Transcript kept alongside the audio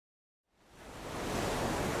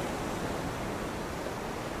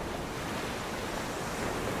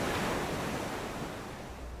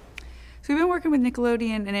So we've been working with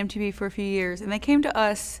Nickelodeon and MTV for a few years, and they came to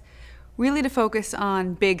us really to focus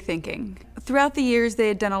on big thinking. Throughout the years, they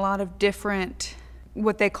had done a lot of different,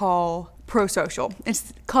 what they call pro-social.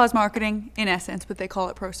 It's cause marketing in essence, but they call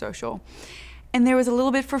it pro-social. And there was a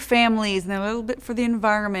little bit for families, and a little bit for the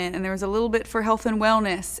environment, and there was a little bit for health and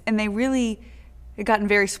wellness, and they really had gotten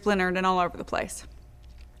very splintered and all over the place.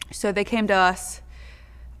 So they came to us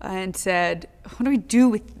and said, what do we do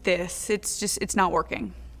with this? It's not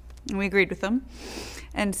working. And we agreed with them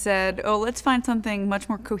and said, oh, let's find something much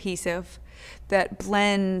more cohesive that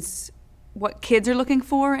blends what kids are looking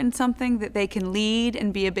for in something that they can lead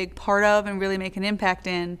and be a big part of and really make an impact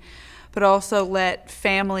in, but also let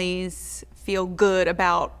families feel good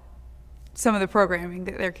about some of the programming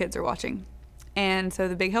that their kids are watching. And so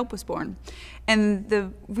the Big Help was born. And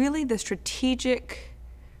the strategic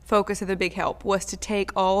focus of the Big Help was to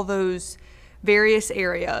take all those various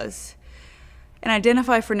areas and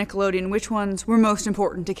identify for Nickelodeon which ones were most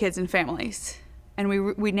important to kids and families. And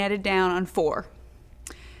we netted down on 4: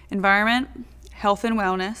 environment, health and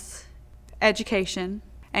wellness, education,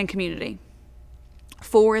 and community.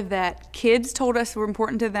 4 that kids told us were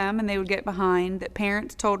important to them and they would get behind, that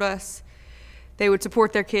parents told us they would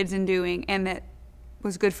support their kids in doing, and that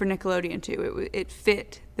was good for Nickelodeon too. It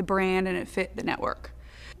fit the brand and it fit the network.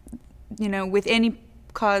 You know, with any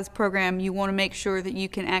cause program, you want to make sure that you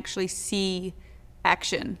can actually see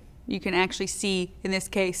action. You can actually see, in this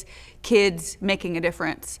case, kids making a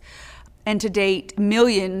difference. And to date,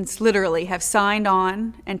 millions literally have signed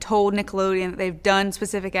on and told Nickelodeon that they've done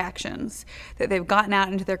specific actions, that they've gotten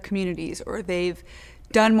out into their communities, or they've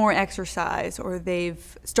done more exercise, or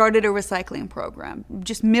they've started a recycling program.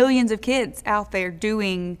 Just millions of kids out there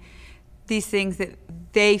doing these things that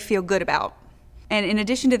they feel good about. And in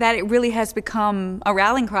addition to that, it really has become a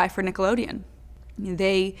rallying cry for Nickelodeon.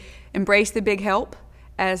 They embrace the Big Help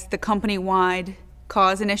as the company-wide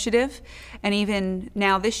cause initiative, and even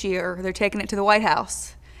now this year, they're taking it to the White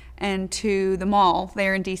House and to the mall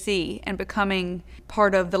there in DC and becoming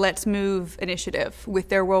part of the Let's Move initiative with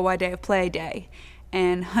their Worldwide Day of Play Day.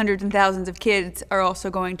 And hundreds and thousands of kids are also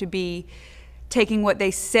going to be taking what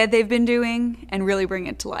they said they've been doing and really bringing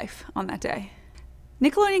it to life on that day.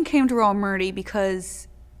 Nickelodeon came to Rawle Murdy because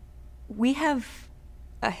we have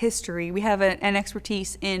a history, we have an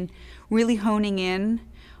expertise in really honing in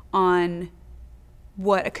on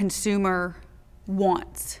what a consumer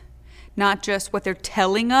wants, not just what they're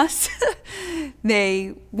telling us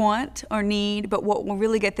they want or need, but what will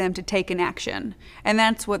really get them to take an action. And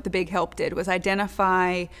that's what the Big Help did, was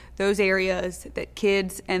identify those areas that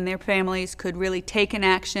kids and their families could really take an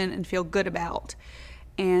action and feel good about.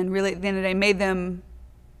 And really, at the end of the day, made them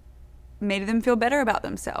feel better about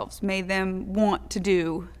themselves, made them want to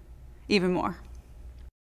do even more.